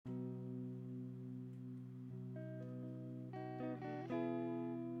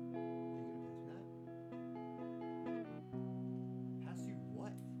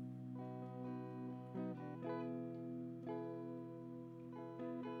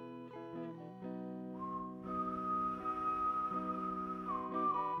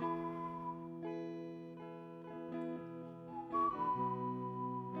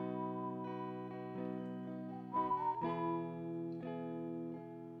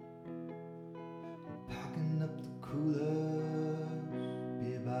coolers,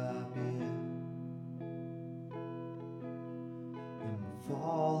 beer by beer, and we're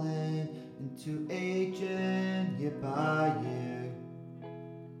falling into aging year by year.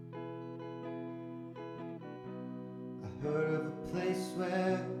 I heard of a place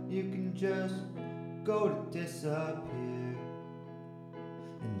where you can just go to disappear,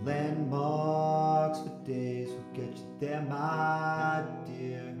 and landmarks for days will get you there, my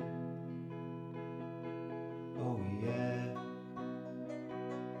dear. Oh yeah.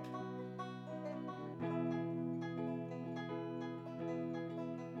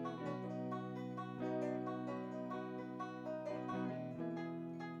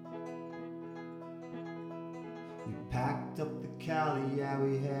 We packed up the Cali, yeah,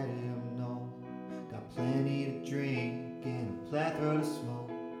 we headed up north. Got plenty to drink and a plethora to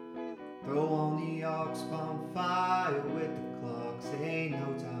smoke. Throw on the aux bonfire with the clocks. Ain't no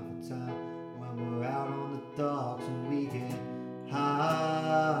time for time when we're out on the docks, and we get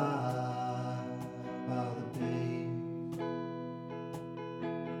high by the bay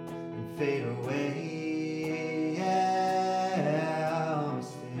and fade away, yeah, our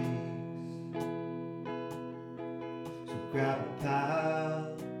mistakes. So grab a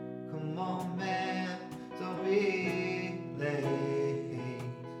pal, come on man, don't be late.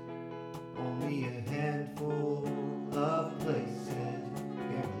 Only a handful of places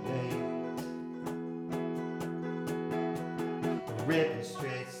can relate. Ripping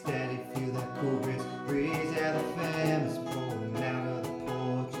straight, steady, feel that cool breeze. Yeah, the fam is pouring out of the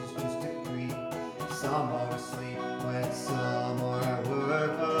porches just to greet. Some are asleep when some are at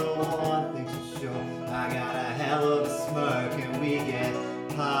work, but one thing's for sure, I got a hell of a smirk, and we get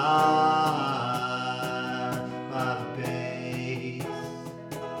high by the base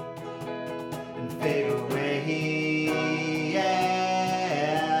and fade away,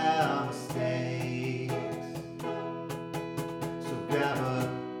 yeah, our mistakes. So grab a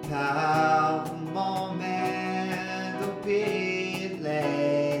pal, come on man, don't be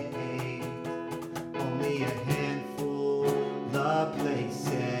late. Only a handful of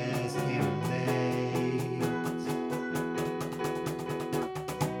places can relate.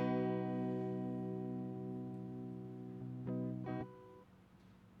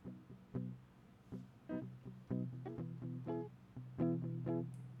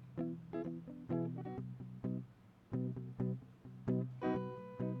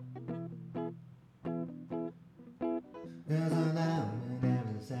 There's a lemon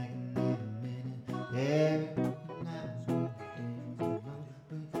every second, every minute, every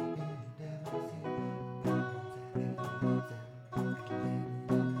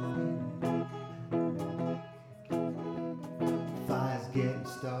fire's getting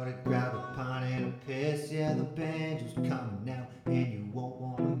started, grab a pint and a piss. Yeah, the banjo's coming out, and you won't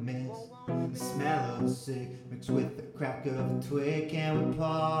wanna miss the smell of a cig mixed with the crack of a twig. Can we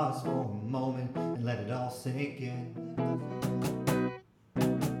pause for a moment and let it all sink in?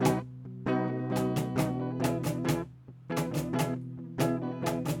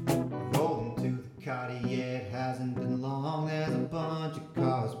 Rolling to the Cardi, yeah, it hasn't been long. There's a bunch of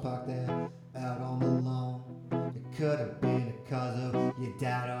cars parked there out on the lawn. It could have been a cause of your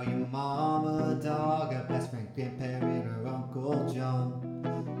dad or your mom, a dog, a best friend, grandparent, or Uncle John.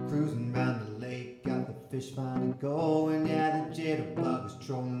 Cruising round the lake, got the fish finally going. Yeah, the jitterbug is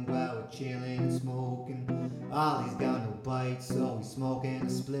trolling while we're chilling and smoking. Ollie's got no bite, so he's smoking a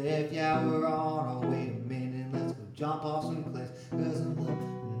spliff. Yeah, we're on our way to Minden. Let's go jump off some cliffs, 'cause